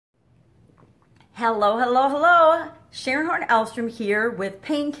Hello, hello, hello. Sharon Horne-Ellstrom here with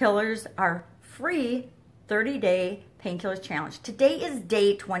Painkillers, our free 30-day Painkillers challenge. Today is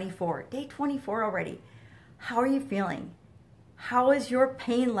day 24. Day 24 already. How are you feeling? How is your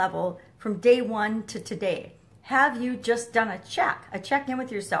pain level from day one to today? Have you just done a check-in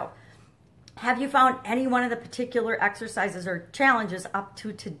with yourself? Have you found any one of the particular exercises or challenges up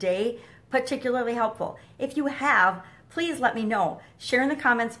to today particularly helpful? If you have, please let me know. Share in the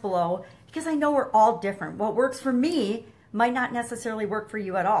comments below, because I know we're all different. What works for me might not necessarily work for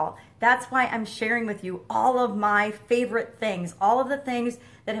you at all. That's why I'm sharing with you all of my favorite things, all of the things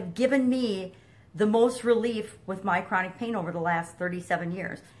that have given me the most relief with my chronic pain over the last 37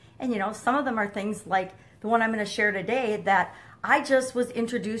 years. And you know, some of them are things like the one I'm going to share today that I just was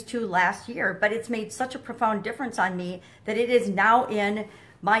introduced to last year, but it's made such a profound difference on me that it is now in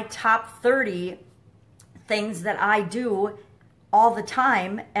my top 30 things that I do all the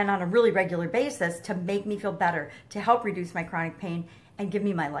time and on a really regular basis to make me feel better, to help reduce my chronic pain and give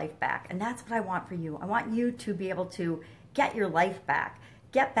me my life back. And that's what I want for you. I want you to be able to get your life back,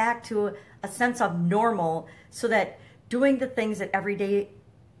 get back to a sense of normal, so that doing the things that everyday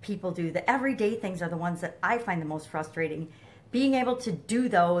people do, the everyday things are the ones that I find the most frustrating, being able to do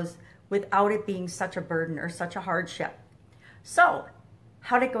those without it being such a burden or such a hardship. So,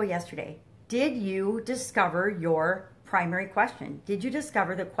 how'd it go yesterday? Did you discover your primary question? Did you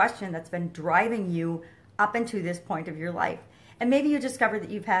discover the question that's been driving you up into this point of your life? And maybe you discovered that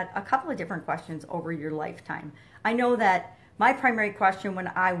you've had a couple of different questions over your lifetime. I know that my primary question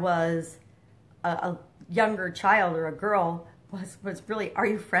when I was a younger child or a girl was really, are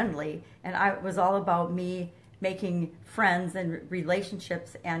you friendly? And it was all about me making friends and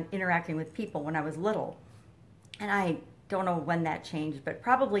relationships and interacting with people when I was little. And I don't know when that changed, but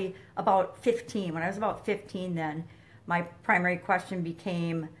probably about 15. When I was about 15 then, my primary question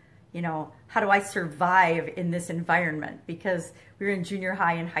became, you know, how do I survive in this environment? Because we were in junior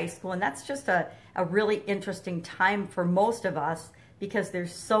high and high school, and that's just a really interesting time for most of us, because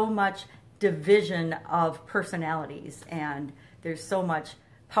there's so much division of personalities and there's so much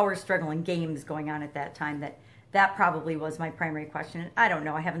power struggle and games going on at that time that probably was my primary question. I don't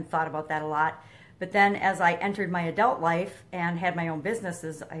know, I haven't thought about that a lot. But then as I entered my adult life and had my own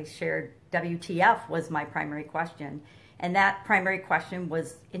businesses, I shared WTF was my primary question. And that primary question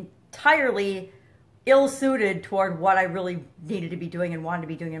was entirely ill-suited toward what I really needed to be doing and wanted to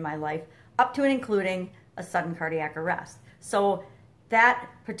be doing in my life, up to and including a sudden cardiac arrest. So that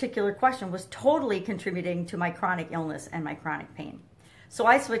particular question was totally contributing to my chronic illness and my chronic pain. So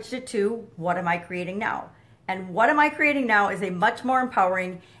I switched it to, what am I creating now? And what am I creating now is a much more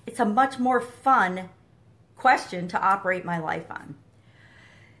empowering, it's a much more fun question to operate my life on.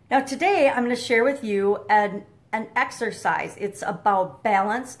 Now today I'm going to share with you an exercise. It's about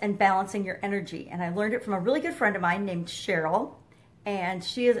balance and balancing your energy. And I learned it from a really good friend of mine named Cheryl. And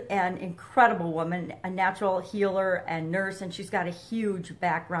she is an incredible woman, a natural healer and nurse, and she's got a huge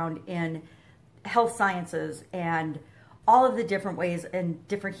background in health sciences and all of the different ways and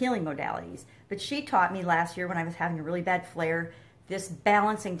different healing modalities. But she taught me last year when I was having a really bad flare, this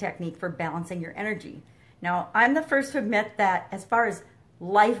balancing technique for balancing your energy. Now, I'm the first to admit that as far as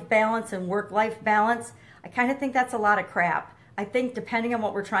life balance and work-life balance, I kind of think that's a lot of crap. I think depending on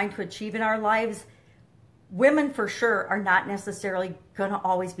what we're trying to achieve in our lives, women for sure are not necessarily going to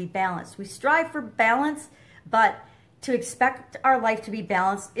always be balanced. We strive for balance, but to expect our life to be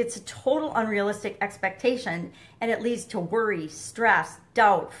balanced, it's a total unrealistic expectation, and it leads to worry, stress,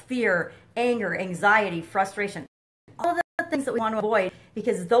 doubt, fear, anger, anxiety, frustration, all of the things that we want to avoid,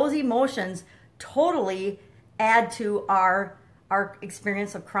 because those emotions totally add to our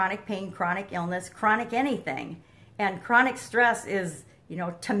experience of chronic pain, chronic illness, chronic anything. And chronic stress is, you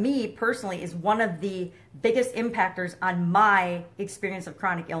know, to me personally, is one of the biggest impactors on my experience of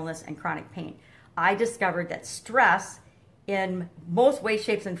chronic illness and chronic pain. I discovered that stress in most ways,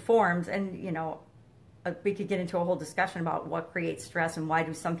 shapes, and forms, and you know, we could get into a whole discussion about what creates stress and why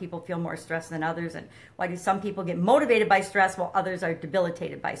do some people feel more stress than others, and why do some people get motivated by stress while others are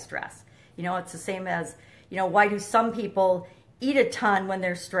debilitated by stress. You know, it's the same as, you know, why do some people eat a ton when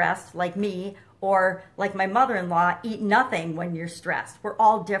they're stressed, like me, or like my mother-in-law, eat nothing when you're stressed. We're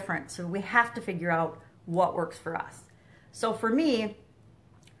all different, so we have to figure out what works for us. So for me,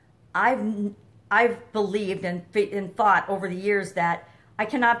 I've believed and thought over the years that I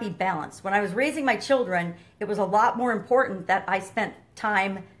cannot be balanced. When I was raising my children, it was a lot more important that I spent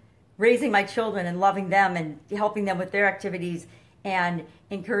time raising my children and loving them and helping them with their activities and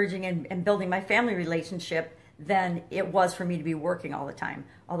encouraging and building my family relationship than it was for me to be working all the time.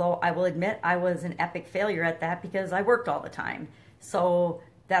 Although I will admit I was an epic failure at that because I worked all the time. So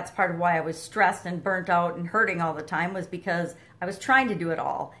that's part of why I was stressed and burnt out and hurting all the time, was because I was trying to do it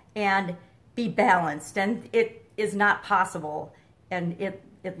all and be balanced, and it is not possible, and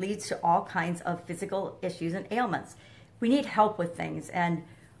it leads to all kinds of physical issues and ailments. We need help with things, and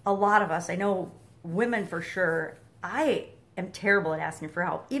a lot of us, I know women for sure, I am terrible at asking for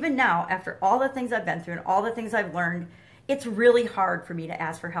help. Even now, after all the things I've been through and all the things I've learned, it's really hard for me to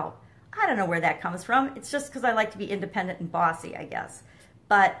ask for help. I don't know where that comes from. It's just because I like to be independent and bossy, I guess.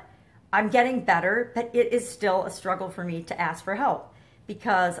 But I'm getting better, but it is still a struggle for me to ask for help,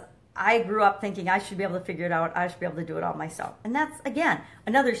 because I grew up thinking I should be able to figure it out. I should be able to do it all myself. And that's, again,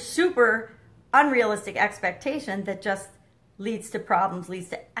 another super unrealistic expectation that just leads to problems, leads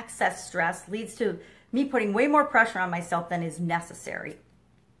to excess stress, leads to me putting way more pressure on myself than is necessary.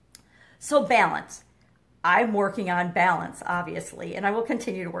 So balance. I'm working on balance, obviously, and I will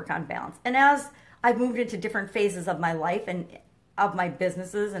continue to work on balance. And as I've moved into different phases of my life and of my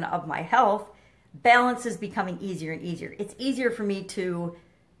businesses and of my health, balance is becoming easier and easier. It's easier for me to,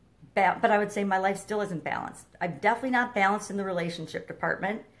 but I would say my life still isn't balanced. I'm definitely not balanced in the relationship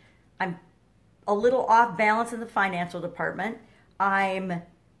department. I'm a little off balance in the financial department. I'm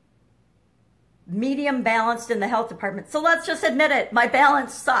medium balanced in the health department. So let's just admit it, my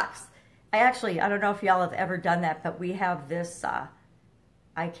balance sucks. I don't know if y'all have ever done that, but we have this, I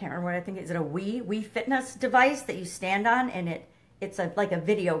can't remember what I think, is it a Wii Fitness device that you stand on, and it's like a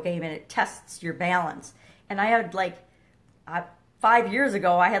video game, and it tests your balance. And I had 5 years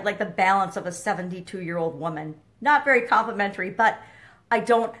ago, I had like the balance of a 72-year-old woman. Not very complimentary, but I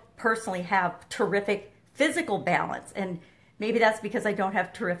don't personally have terrific physical balance. And maybe that's because I don't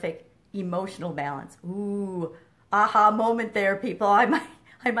have terrific emotional balance. Ooh, aha moment there, people. I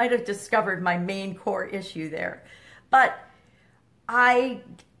might have discovered my main core issue there. But I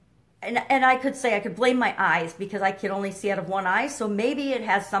could say I could blame my eyes, because I can only see out of one eye. So maybe it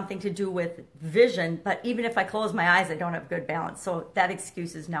has something to do with vision. But even if I close my eyes, I don't have good balance. So that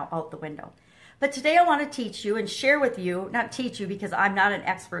excuse is now out the window. But today I want to teach you and share with you, not teach you because I'm not an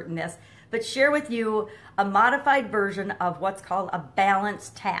expert in this, but share with you a modified version of what's called a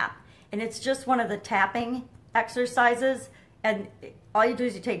balance tap. And it's just one of the tapping exercises. And all you do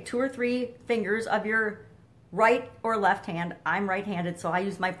is you take 2 or 3 fingers of your right or left hand. I'm right-handed, so I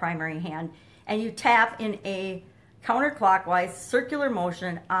use my primary hand. And you tap in a counterclockwise circular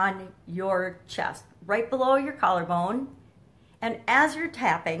motion on your chest, right below your collarbone. And as you're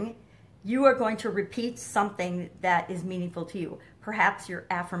tapping, you are going to repeat something that is meaningful to you. Perhaps your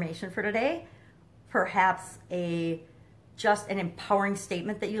affirmation for today, perhaps just an empowering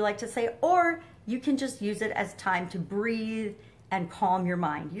statement that you like to say, or you can just use it as time to breathe and calm your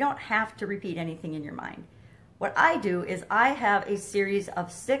mind. You don't have to repeat anything in your mind. What I do is I have a series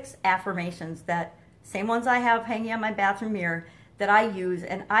of 6 affirmations, that same ones I have hanging on my bathroom mirror, that I use,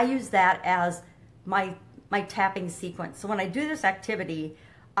 and I use that as my tapping sequence. So when I do this activity,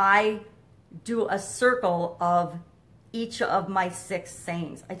 I do a circle of each of my 6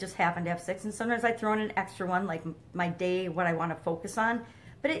 sayings. I just happen to have 6, and sometimes I throw in an extra one, like my day, what I want to focus on.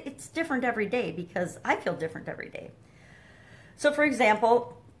 But it's different every day, because I feel different every day. So for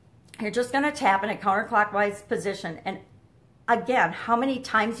example, you're just going to tap in a counterclockwise position. And again, how many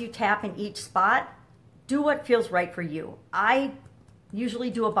times you tap in each spot, do what feels right for you. I usually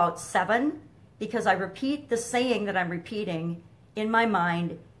do about 7, because I repeat the saying that I'm repeating in my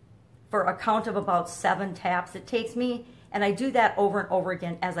mind for a count of about 7 taps it takes me. And I do that over and over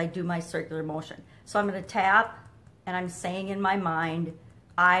again as I do my circular motion. So I'm going to tap, and I'm saying in my mind,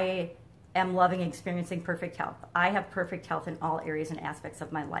 I am loving and experiencing perfect health. I have perfect health in all areas and aspects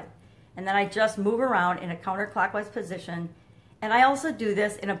of my life. And then I just move around in a counterclockwise position. And I also do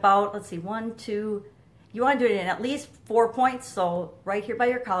this in about, let's see, 1, 2, you want to do it in at least 4 points. So right here by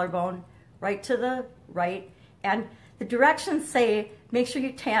your collarbone, right to the right. And the directions say, make sure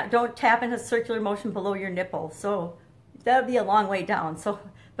you don't tap in a circular motion below your nipple. So that would be a long way down. So,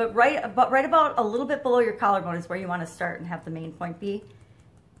 but right about a little bit below your collarbone is where you want to start and have the main point be.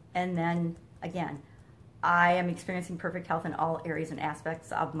 And then again, I am experiencing perfect health in all areas and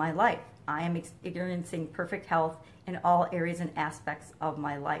aspects of my life. I am experiencing perfect health in all areas and aspects of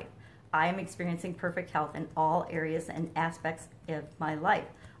my life. I am experiencing perfect health in all areas and aspects of my life.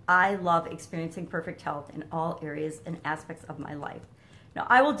 I love experiencing perfect health in all areas and aspects of my life. Now,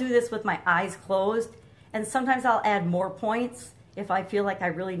 I will do this with my eyes closed, and sometimes I'll add more points if I feel like I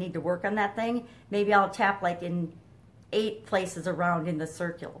really need to work on that thing. Maybe I'll tap like in 8 places around in the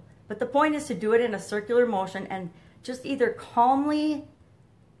circle. But the point is to do it in a circular motion and just either calmly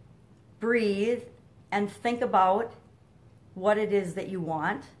breathe and think about what it is that you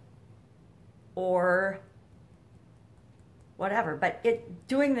want, or whatever. But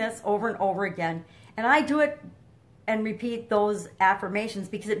doing this over and over again, and I do it and repeat those affirmations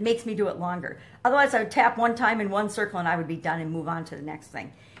because it makes me do it longer. Otherwise, I would tap one time in one circle and I would be done and move on to the next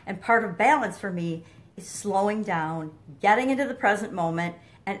thing. And part of balance for me is slowing down, getting into the present moment,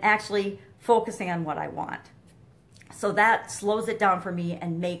 and actually focusing on what I want. So that slows it down for me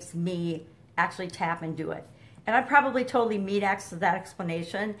and makes me actually tap and do it. And I probably totally meet X to that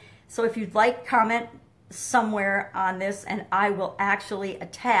explanation. So if you'd like, comment somewhere on this and I will actually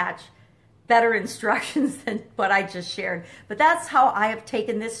attach better instructions than what I just shared. But that's how I have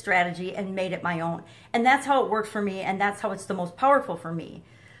taken this strategy and made it my own. And that's how it works for me, and that's how it's the most powerful for me.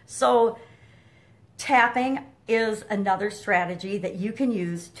 So tapping is another strategy that you can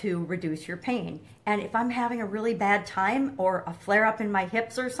use to reduce your pain. And if I'm having a really bad time or a flare up in my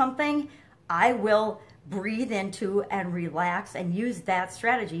hips or something, I will breathe into and relax and use that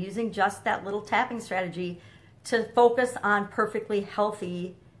strategy, using just that little tapping strategy to focus on perfectly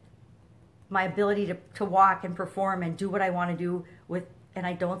healthy, my ability to walk and perform and do what I want to do with, and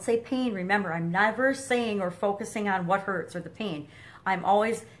I don't say pain. Remember, I'm never saying or focusing on what hurts or the pain. I'm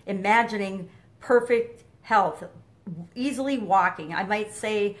always imagining perfect health, easily walking. I might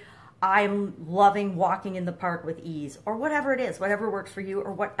say I'm loving walking in the park with ease, or whatever it is, whatever works for you,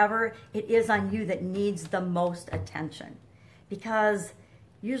 or whatever it is on you that needs the most attention. Because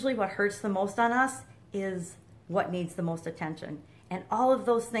usually what hurts the most on us is what needs the most attention. And all of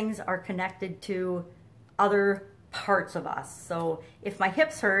those things are connected to other parts of us. So if my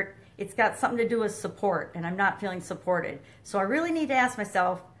hips hurt, it's got something to do with support, and I'm not feeling supported. So I really need to ask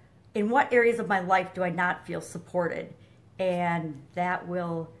myself, in what areas of my life do I not feel supported? And that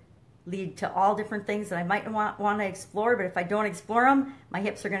will lead to all different things that I might want to explore, but if I don't explore them, my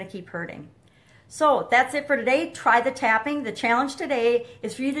hips are going to keep hurting. So that's it for today. Try the tapping. The challenge today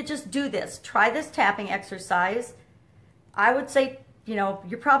is for you to just do this. Try this tapping exercise. I would say,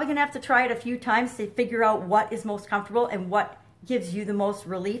 you're probably going to have to try it a few times to figure out what is most comfortable and what gives you the most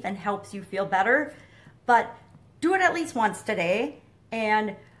relief and helps you feel better. But do it at least once today.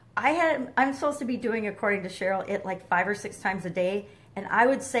 And I'm supposed to be doing, according to Cheryl, it like 5 or 6 times a day. And I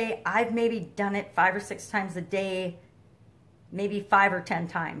would say I've maybe done it 5 or 6 times a day, maybe 5 or 10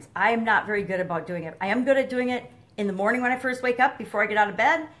 times. I am not very good about doing it. I am good at doing it in the morning when I first wake up before I get out of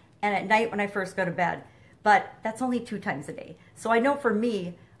bed, and at night when I first go to bed. But that's only 2 times a day. So I know for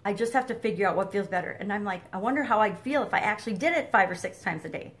me, I just have to figure out what feels better. And I'm like, I wonder how I'd feel if I actually did it 5 or 6 times a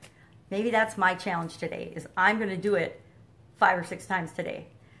day. Maybe that's my challenge today, is I'm going to do it 5 or 6 times today.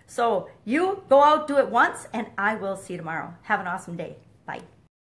 So you go out, do it once, and I will see you tomorrow. Have an awesome day. Bye.